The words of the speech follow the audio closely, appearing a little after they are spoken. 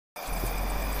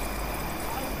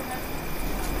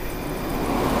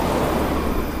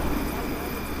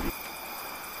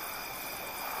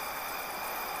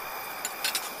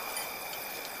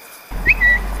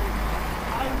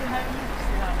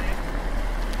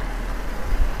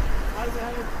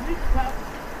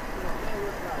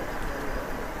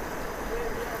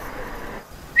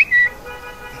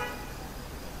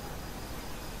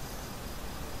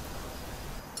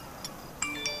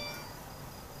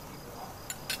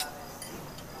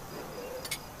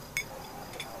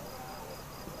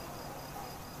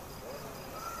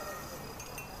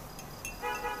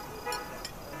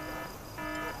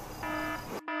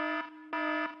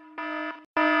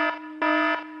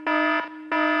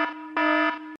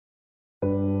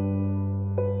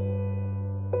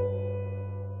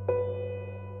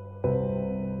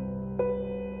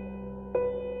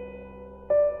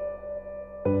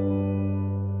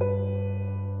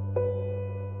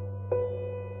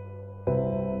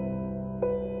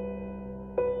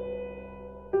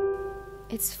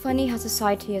It's funny how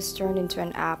society has turned into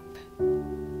an app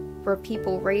where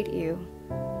people rate you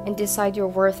and decide your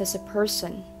worth as a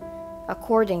person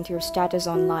according to your status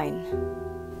online.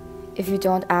 If you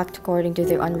don't act according to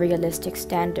their unrealistic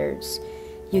standards,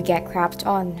 you get crapped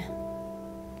on.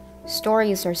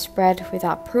 Stories are spread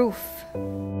without proof.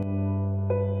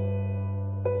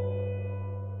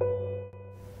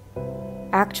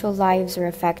 Actual lives are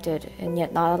affected, and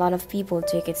yet not a lot of people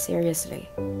take it seriously.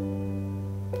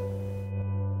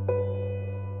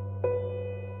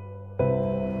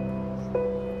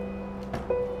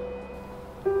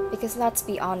 Because let's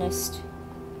be honest,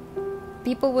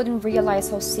 people wouldn't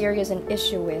realize how serious an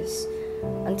issue is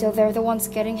until they're the ones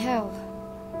getting hell.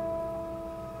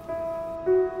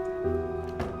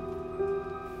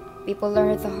 People learn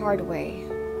it the hard way.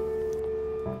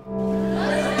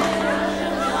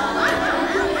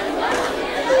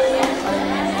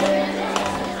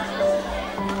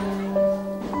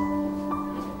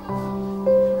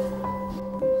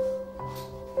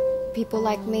 People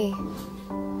like me.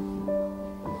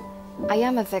 I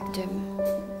am a victim,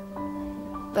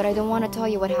 but I don't want to tell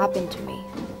you what happened to me.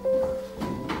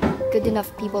 Good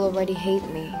enough people already hate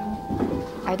me.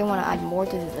 I don't want to add more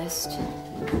to the list.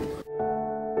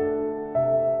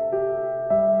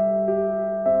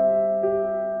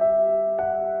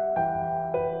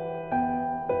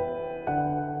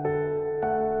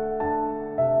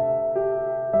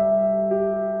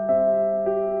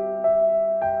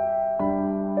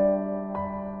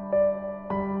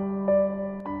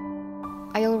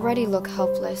 I already look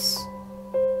helpless,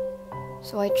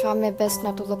 so I try my best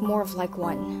not to look more of like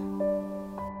one.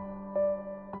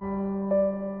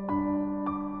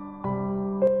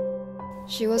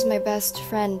 She was my best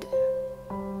friend,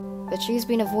 but she's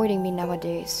been avoiding me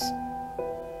nowadays.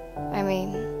 I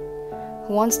mean,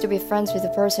 who wants to be friends with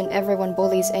a person everyone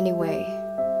bullies anyway?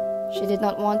 She did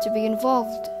not want to be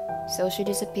involved, so she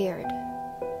disappeared.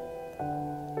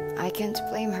 I can't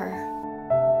blame her.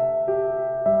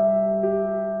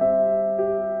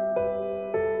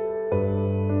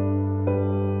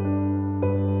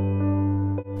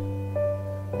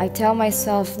 I tell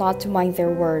myself not to mind their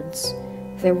words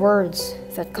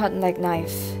that cut like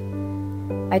knife.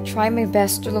 I try my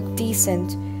best to look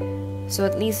decent, so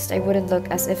at least I wouldn't look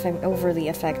as if I'm overly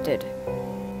affected.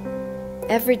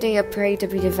 Every day I pray to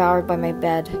be devoured by my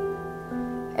bed.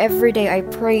 Every day I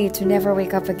pray to never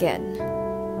wake up again.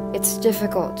 It's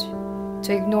difficult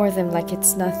to ignore them like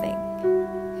it's nothing.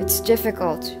 It's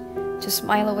difficult to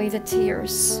smile away the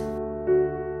tears.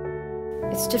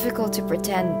 It's difficult to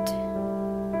pretend.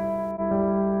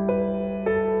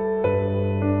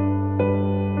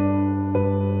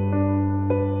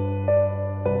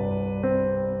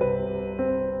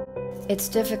 It's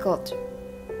difficult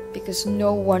because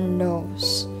no one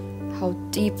knows how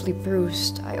deeply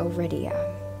bruised I already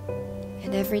am.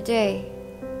 And every day,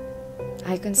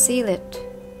 I conceal it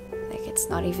like it's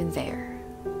not even there.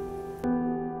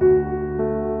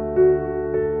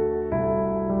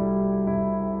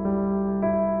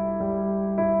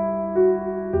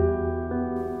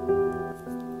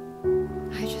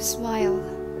 I just smile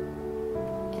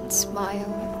and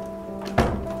smile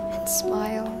and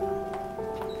smile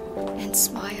and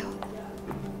smile.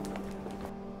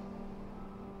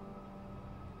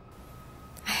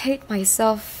 I hate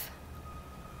myself.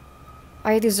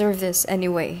 I deserve this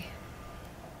anyway.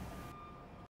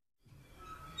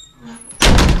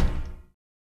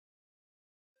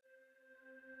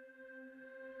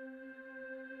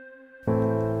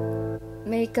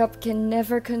 Makeup can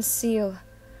never conceal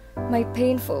my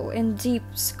painful and deep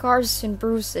scars and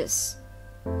bruises.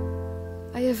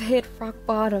 I have hit rock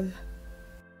bottom.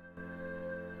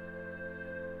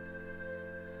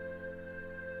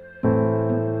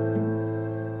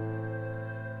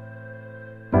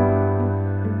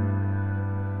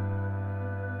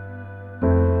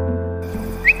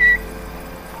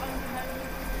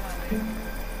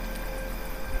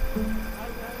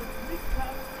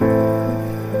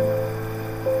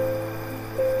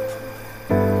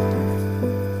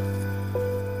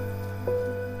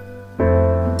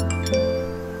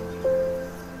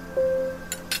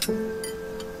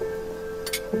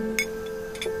 You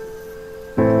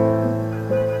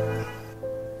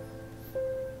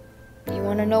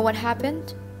want to know what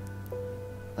happened?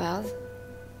 Well,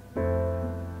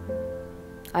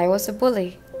 I was a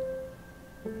bully.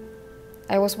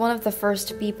 I was one of the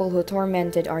first people who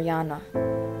tormented Ariana.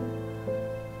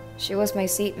 She was my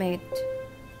seatmate.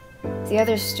 The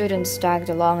other students tagged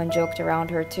along and joked around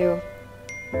her too.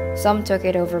 Some took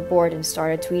it overboard and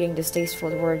started tweeting distasteful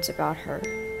words about her.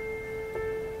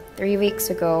 3 weeks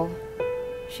ago,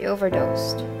 she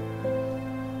overdosed.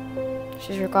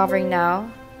 She's recovering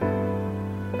now,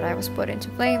 but I was put into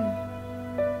blame.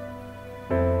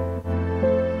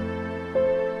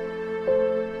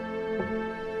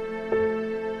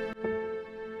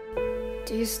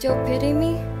 Do you still pity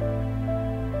me?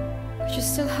 Would you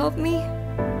still help me?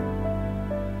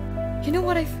 You know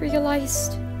what I've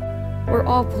realized? We're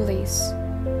all bullies,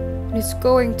 and it's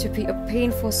going to be a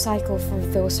painful cycle for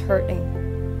those hurting.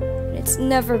 And it's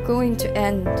never going to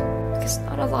end because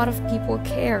not a lot of people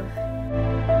care.